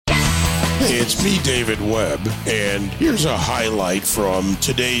Hey, it's me, David Webb, and here's a highlight from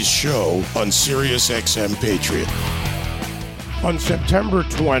today's show on Sirius XM Patriot. On September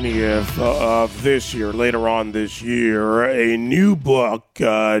 20th of this year, later on this year, a new book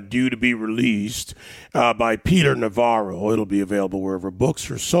due to be released by Peter Navarro. It'll be available wherever books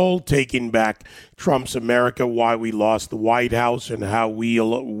are sold, Taking Back Trump's America, Why We Lost the White House and How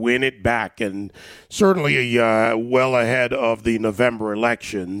We'll Win It Back. And certainly well ahead of the November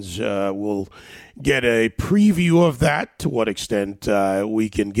elections. We'll get a preview of that, to what extent we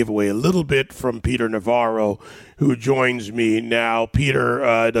can give away a little bit from Peter Navarro, who joins me now.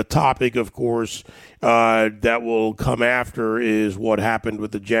 Peter, the topic, of course, that will come after is what happened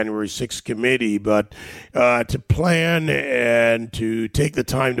with the January 6th committee. But to plan and to take the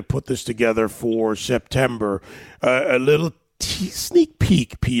time to put this together for September, a little sneak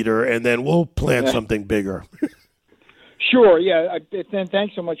peek, Peter, and then we'll plan something bigger. Sure, yeah.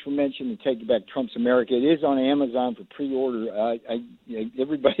 Thanks so much for mentioning Taking Back Trump's America. It is on Amazon for pre-order.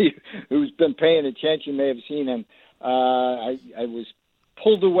 Everybody who's been paying attention may have seen him. I was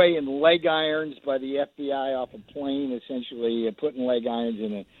pulled away in leg irons by the FBI off a plane, essentially putting leg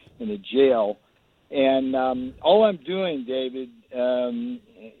irons in a jail. And all I'm doing, David,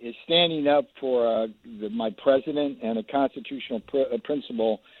 is standing up for my president and a constitutional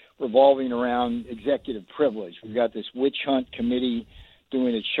principle revolving around executive privilege. We've got this witch hunt committee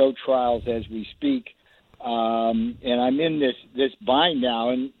doing its show trials as we speak, and I'm in this bind now,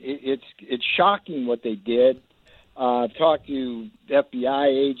 and it's shocking what they did. I've talked to FBI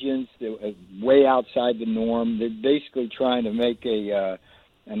agents that are way outside the norm. They're basically trying to make an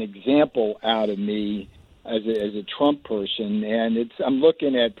example out of me as a Trump person, and I'm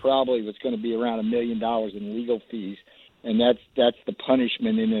looking at probably what's going to be around $1 million in legal fees. And that's the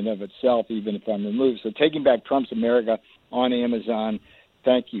punishment in and of itself, even if I'm removed. So Taking Back Trump's America on Amazon.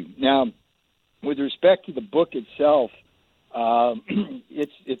 Thank you. Now, with respect to the book itself,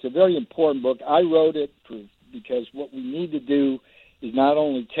 it's a very important book. I wrote it because what we need to do is not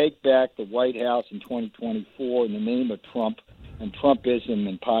only take back the White House in 2024 in the name of Trump and Trumpism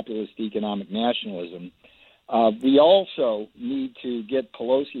and populist economic nationalism, we also need to get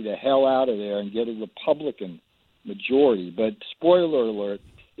Pelosi the hell out of there and get a Republican majority. But spoiler alert,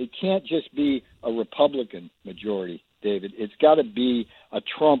 it can't just be a Republican majority, David. It's got to be a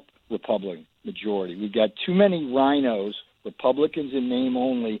Trump Republican majority. We've got too many rhinos, Republicans in name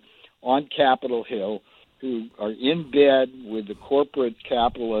only, on Capitol Hill who are in bed with the corporate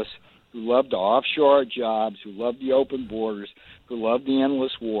capitalists who love to offshore our jobs, who love the open borders, who love the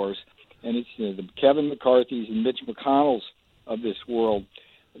endless wars. And it's the Kevin McCarthy's and Mitch McConnell's of this world.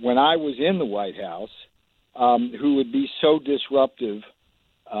 When I was in the White House, who would be so disruptive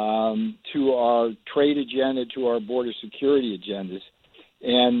to our trade agenda, to our border security agendas.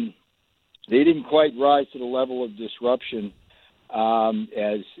 And they didn't quite rise to the level of disruption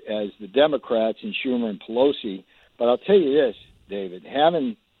as the Democrats and Schumer and Pelosi. But I'll tell you this, David,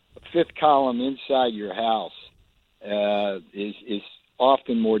 having a fifth column inside your house is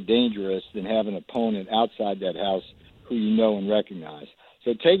often more dangerous than having an opponent outside that house who you know and recognize.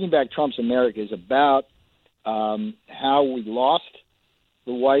 So Taking Back Trump's America is about how we lost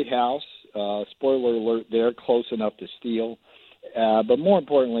the White House, spoiler alert there, close enough to steal, but more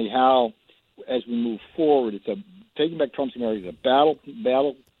importantly, how, as we move forward, Taking Back Trump's America is a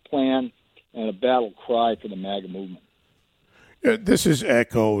battle plan and a battle cry for the MAGA movement. This is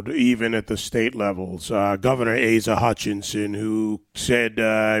echoed even at the state levels. Governor Asa Hutchinson, who said,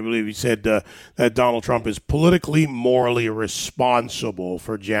 I believe he said that Donald Trump is politically, morally responsible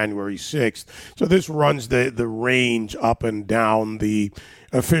for January 6th. So this runs the range up and down the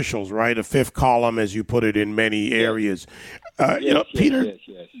officials, right? A fifth column, as you put it, in many areas. Peter,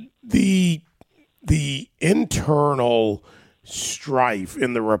 the internal strife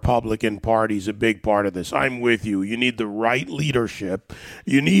in the Republican Party is a big part of this. I'm with you. You need the right leadership.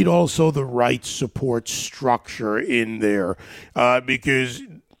 You need also the right support structure in there because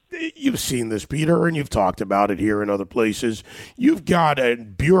you've seen this, Peter, and you've talked about it here in other places. You've got a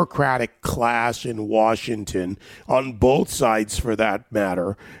bureaucratic class in Washington, on both sides for that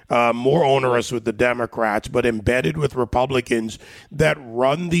matter, more onerous with the Democrats, but embedded with Republicans that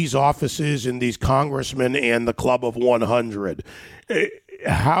run these offices and these congressmen and the Club of 100.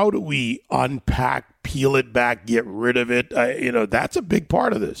 How do we unpack, peel it back, get rid of it? That's a big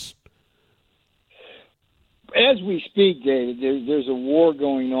part of this. As we speak, David, there's a war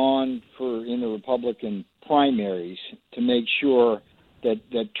going on in the Republican primaries to make sure that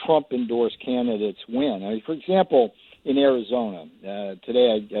Trump-endorsed candidates win. I mean, for example, in Arizona,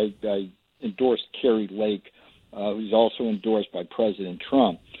 today I endorsed Kerry Lake, who's also endorsed by President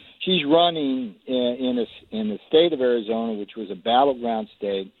Trump. she's running in the state of Arizona, which was a battleground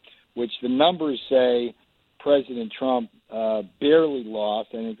state, which the numbers say President Trump barely lost.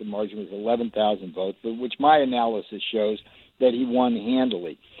 I think the margin was 11,000 votes, but which my analysis shows that he won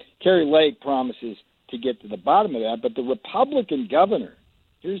handily. Kari Lake promises to get to the bottom of that, but the Republican governor,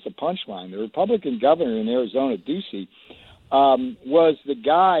 here's the punchline, the Republican governor in Arizona, Ducey, was the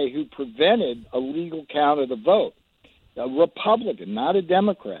guy who prevented a legal count of the vote. A Republican, not a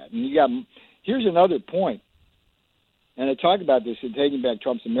Democrat. And here's another point, and I talk about this in Taking Back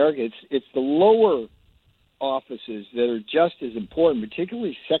Trump's America. It's the lower offices that are just as important,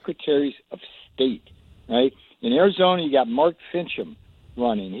 particularly secretaries of state, right? In Arizona, you got Mark Finchem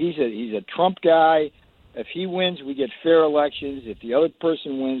running. He's a Trump guy. If he wins, we get fair elections. If the other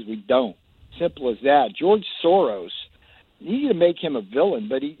person wins, we don't. Simple as that. George Soros, easy to make him a villain,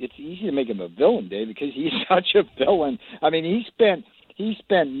 but it's easy to make him a villain, Dave, because he's such a villain. I mean, he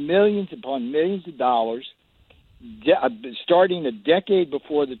spent millions upon millions of dollars, starting a decade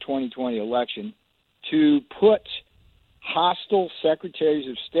before the 2020 election, to put hostile secretaries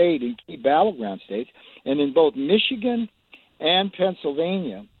of state in key battleground states. And in both Michigan and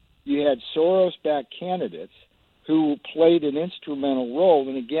Pennsylvania, you had Soros-backed candidates who played an instrumental role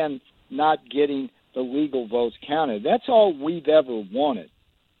in, again, not getting the legal votes counted. That's all we've ever wanted,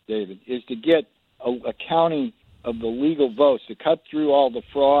 David, is to get a counting of the legal votes, to cut through all the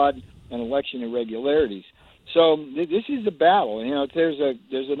fraud and election irregularities. So this is a battle. You know,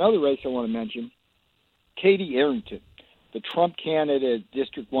 there's another race I want to mention, Katie Arrington, the Trump candidate,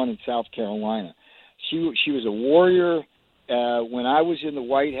 District 1 in South Carolina. She was a warrior. When I was in the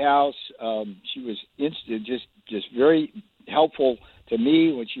White House, she was just very helpful to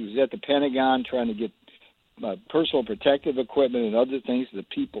me when she was at the Pentagon trying to get personal protective equipment and other things to the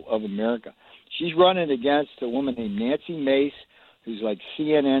people of America. She's running against a woman named Nancy Mace, who's like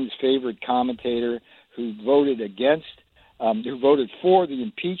CNN's favorite commentator, who voted for the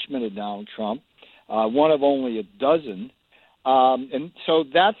impeachment of Donald Trump, one of only a dozen. And so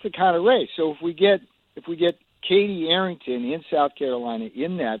that's the kind of race. So if we get Katie Arrington in South Carolina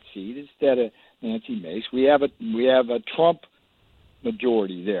in that seat instead of Nancy Mace, we have a Trump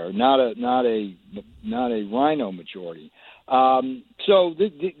majority there, not a Rhino majority. So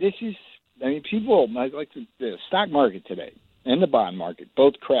this is, I mean, people like the stock market today and the bond market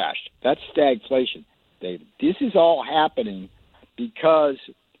both crashed. That's stagflation, David. This is all happening because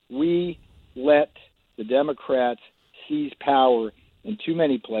we let the Democrats seize power in too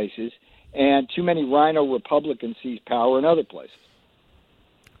many places, and too many Rhino Republicans seize power in other places.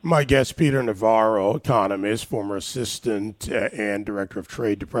 My guest, Peter Navarro, economist, former assistant and director of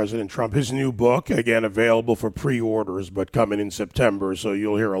trade to President Trump. His new book, again, available for pre-orders, but coming in September, so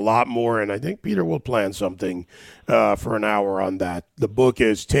you'll hear a lot more, and I think Peter will plan something for an hour on that. The book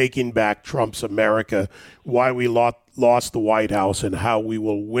is Taking Back Trump's America, Why We Lost the White House and How We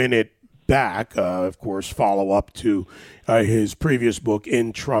Will Win It Back. Of course, follow up to his previous book,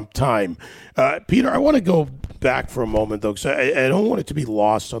 In Trump Time. Peter, I want to go back for a moment, though, because I don't want it to be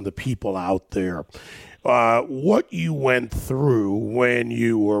lost on the people out there. What you went through when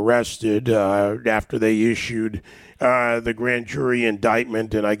you were arrested after they issued the grand jury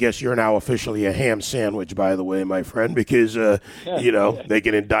indictment, and I guess you're now officially a ham sandwich, by the way, my friend, because, they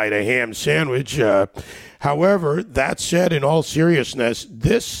can indict a ham sandwich. However, that said, in all seriousness,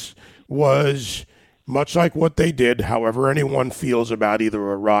 this was much like what they did, however anyone feels about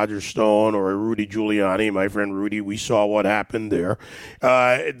either a Roger Stone or a Rudy Giuliani. My friend Rudy, we saw what happened there.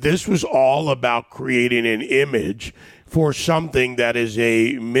 This was all about creating an image for something that is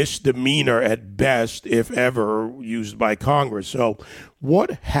a misdemeanor at best, if ever used by Congress. So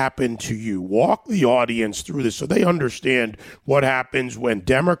what happened to you? Walk the audience through this so they understand what happens when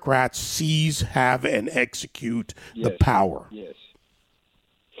Democrats seize, have, and execute the power. Yes.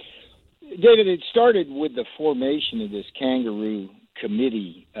 David, it started with the formation of this kangaroo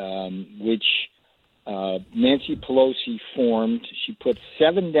committee, which Nancy Pelosi formed. She put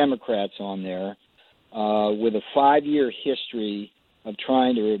 7 Democrats on there with a 5-year history of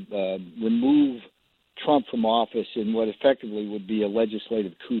trying to remove Trump from office in what effectively would be a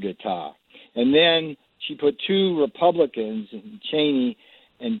legislative coup d'etat. And then she put 2 Republicans, Cheney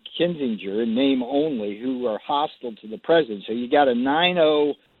and Kinzinger, in name only, who are hostile to the president. So you got a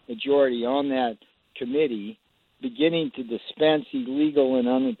 9-0 majority on that committee, beginning to dispense illegal and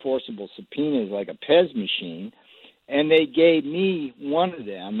unenforceable subpoenas like a Pez machine, and they gave me one of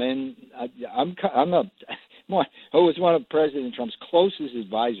them, and I was one of President Trump's closest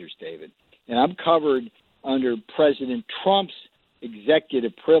advisors, David, and I'm covered under President Trump's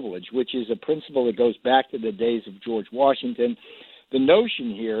executive privilege, which is a principle that goes back to the days of George Washington. the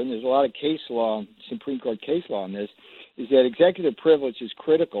notion here, and there's a lot of case law, Supreme Court case law on this, is that executive privilege is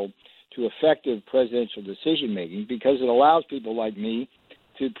critical to effective presidential decision-making because it allows people like me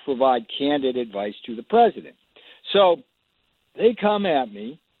to provide candid advice to the president. So they come at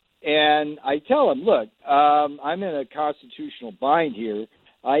me, and I tell them, look, I'm in a constitutional bind here.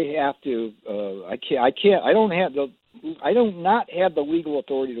 I have to, I do not have the legal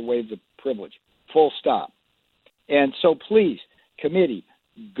authority to waive the privilege, full stop. And so please, committee,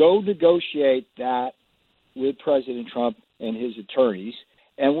 go negotiate that with President Trump and his attorneys.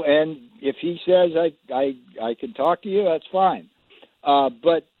 And if he says I can talk to you, that's fine.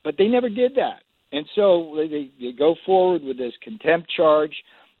 But they never did that. And so they go forward with this contempt charge.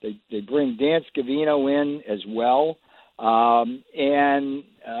 They bring Dan Scavino in as well. And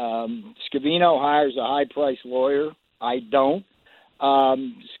Scavino hires a high-priced lawyer. I don't.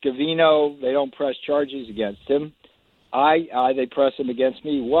 Scavino, they don't press charges against him. They press them against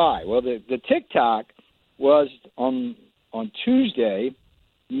me. Why? Well, the TikTok was on Tuesday,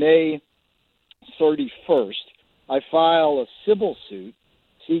 May 31st. I file a civil suit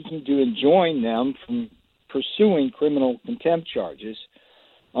seeking to enjoin them from pursuing criminal contempt charges.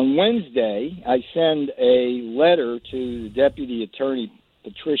 On Wednesday, I send a letter to the Deputy Attorney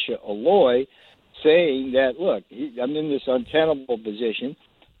Patricia Alloy saying that, look, I'm in this untenable position.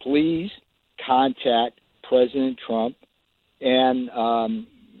 Please contact President Trump and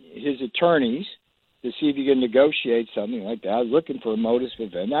his attorneys to see if you can negotiate something like that. I was looking for a modus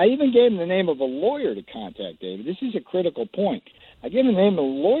vivendi. I even gave him the name of a lawyer to contact, David. This is a critical point. I gave him the name of a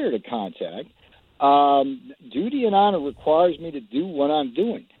lawyer to contact. Duty and honor requires me to do what I'm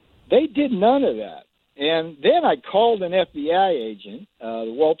doing. They did none of that. And then I called an FBI agent,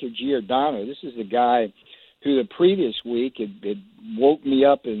 Walter Giordano. This is the guy who the previous week had woke me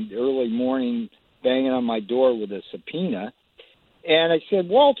up in the early morning banging on my door with a subpoena. And I said,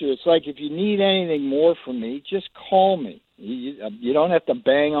 Walter, it's like if you need anything more from me, just call me. You don't have to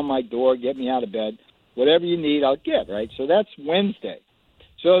bang on my door, get me out of bed. Whatever you need, I'll get, right? So that's Wednesday.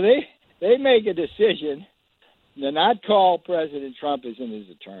 So they make a decision to not call President Trump as in his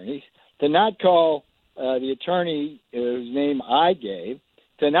attorneys, to not call the attorney whose name I gave,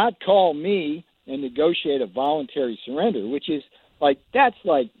 to not call me and negotiate a voluntary surrender, which is that's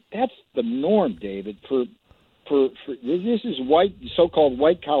the norm, David, for this is so-called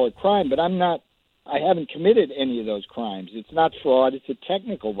white-collar crime, but I haven't committed any of those crimes. It's not fraud. It's a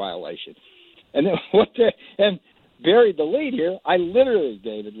technical violation. And then and buried the lead here, I literally,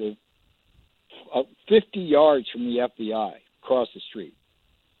 David, live 50 yards from the FBI across the street.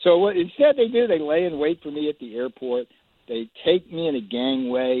 So what instead they do, they lay in wait for me at the airport. They take me in a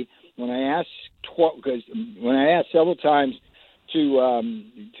gangway. When I asked several times to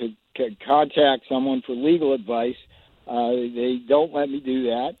contact someone for legal advice, they don't let me do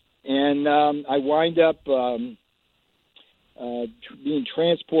that, and I wind up being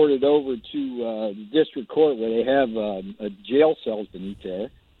transported over to the district court where they have a jail cells beneath there,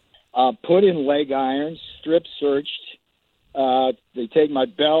 put in leg irons, strip searched. They take my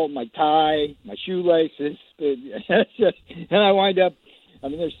belt, my tie, my shoelaces, and I wind up. I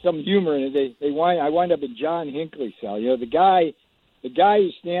mean, there's some humor in it. I wind up in John Hinckley's cell. You know, the guy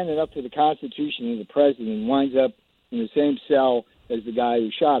who's standing up for the Constitution and the president winds up in the same cell as the guy who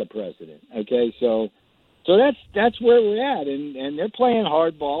shot a president. Okay, so that's where we're at, and they're playing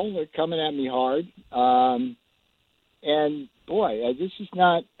hardball. They're coming at me hard, and boy, this is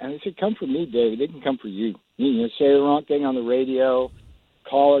not. And if it come from me, David, they can come for you. You know, say the wrong thing on the radio,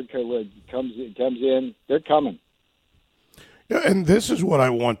 caller comes in, they're coming. And this is what I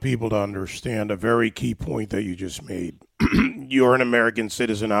want people to understand, a very key point that you just made. You're an American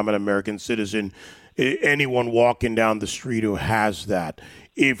citizen. I'm an American citizen. Anyone walking down the street who has that.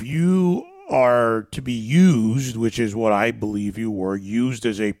 If you are to be used, which is what I believe you were, used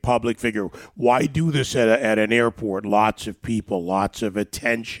as a public figure, why do this at an airport? Lots of people, lots of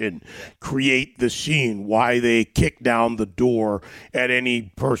attention, create the scene. Why they kick down the door at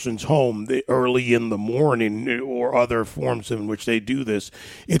any person's home early in the morning or other forms in which they do this.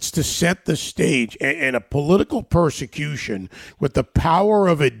 It's to set the stage, and a political persecution with the power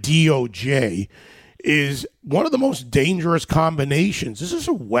of a DOJ is one of the most dangerous combinations. This is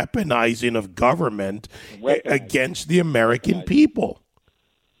a weaponizing of government against the American people.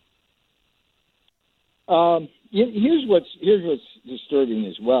 Here's what's disturbing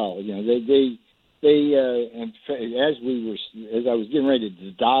as well. You know, as I was getting ready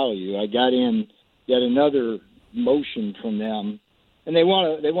to dial you, I got in yet another motion from them, and they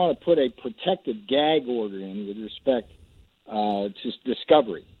want to put a protective gag order in with respect to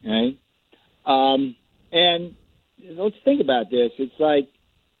discovery, right? And let's think about this. It's like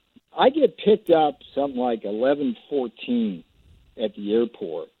I get picked up something like 11:14 at the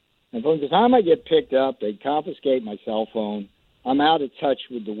airport. And from the time I get picked up, they confiscate my cell phone. I'm out of touch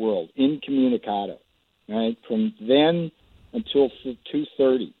with the world, incommunicado, right, from then until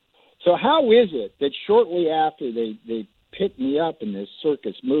 2:30. So how is it that shortly after they pick me up in this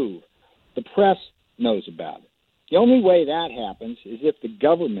circus move, the press knows about it? The only way that happens is if the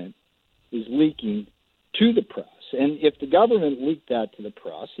government is leaking to the press. And if the government leaked that to the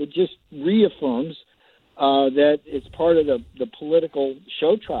press, it just reaffirms that it's part of the political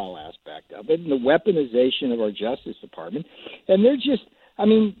show trial aspect of it and the weaponization of our Justice Department. And they're just, I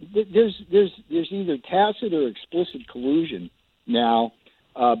mean, there's either tacit or explicit collusion now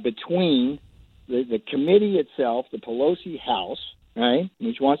between the committee itself, the Pelosi House, right,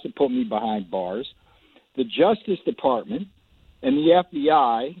 which wants to put me behind bars, the Justice Department, and the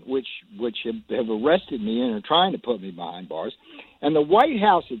FBI, which have arrested me and are trying to put me behind bars, and the White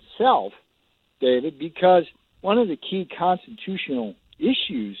House itself, David, because one of the key constitutional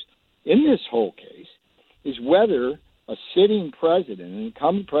issues in this whole case is whether a sitting president, an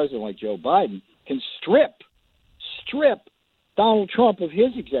incumbent president like Joe Biden, can strip Donald Trump of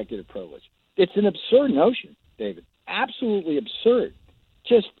his executive privilege. It's an absurd notion, David, absolutely absurd.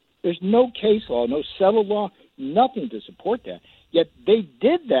 Just there's no case law, no settled law, nothing to support that. Yet they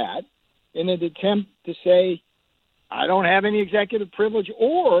did that in an attempt to say, I don't have any executive privilege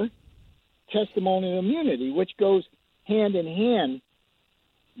or testimonial immunity, which goes hand in hand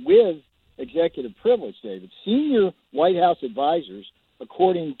with executive privilege, David. Senior White House advisors,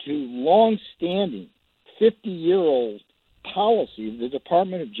 according to long-standing 50-year-old policy of the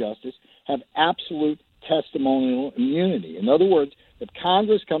Department of Justice, have absolute testimonial immunity. In other words, if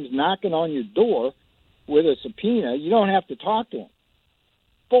Congress comes knocking on your door with a subpoena, you don't have to talk to them.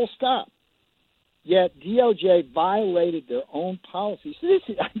 Full stop. Yet DOJ violated their own policy. So this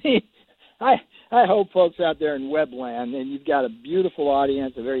is, I mean, I hope folks out there in Webland, and you've got a beautiful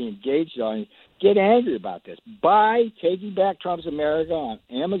audience, a very engaged audience, get angry about this. Buy Taking Back Trump's America on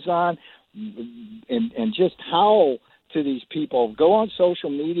Amazon and just howl to these people. Go on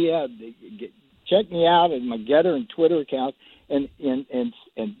social media, check me out at my Getter and Twitter accounts, and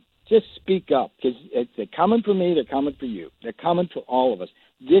just speak up, because they're coming for me, they're coming for you. They're coming for all of us.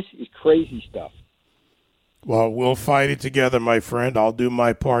 This is crazy stuff. Well, we'll fight it together, my friend. I'll do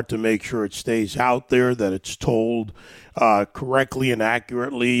my part to make sure it stays out there, that it's told correctly and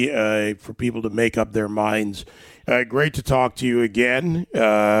accurately for people to make up their minds. Great to talk to you again.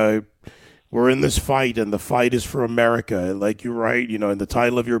 We're in this fight, and the fight is for America. Like you write, in the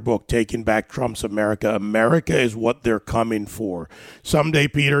title of your book, Taking Back Trump's America, America is what they're coming for. Someday,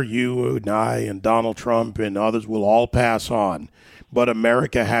 Peter, you and I and Donald Trump and others will all pass on, but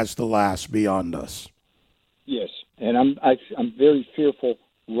America has to last beyond us. Yes, and I'm very fearful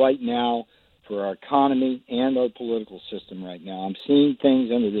right now for our economy and our political system right now. I'm seeing things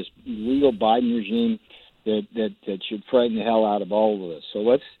under this illegal Biden regime that should frighten the hell out of all of us. So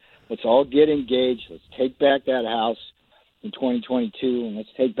let's all get engaged. Let's take back that House in 2022, and let's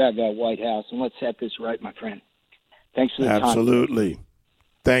take back that White House, and let's set this right, my friend. Thanks for the time. Absolutely.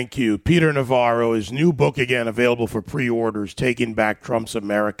 Thank you. Peter Navarro, his new book, again, available for pre-orders, Taking Back Trump's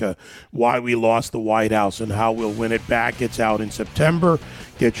America, Why We Lost the White House and How We'll Win It Back. It's out in September.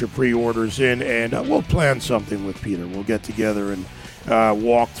 Get your pre-orders in, and we'll plan something with Peter. We'll get together and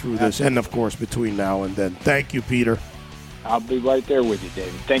walk through this, and, of course, between now and then. Thank you, Peter. I'll be right there with you,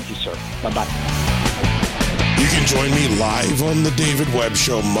 David. Thank you, sir. Bye-bye. You can join me live on The David Webb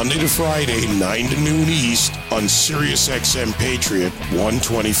Show Monday to Friday, 9 to noon East on SiriusXM Patriot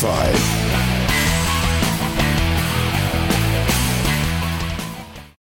 125.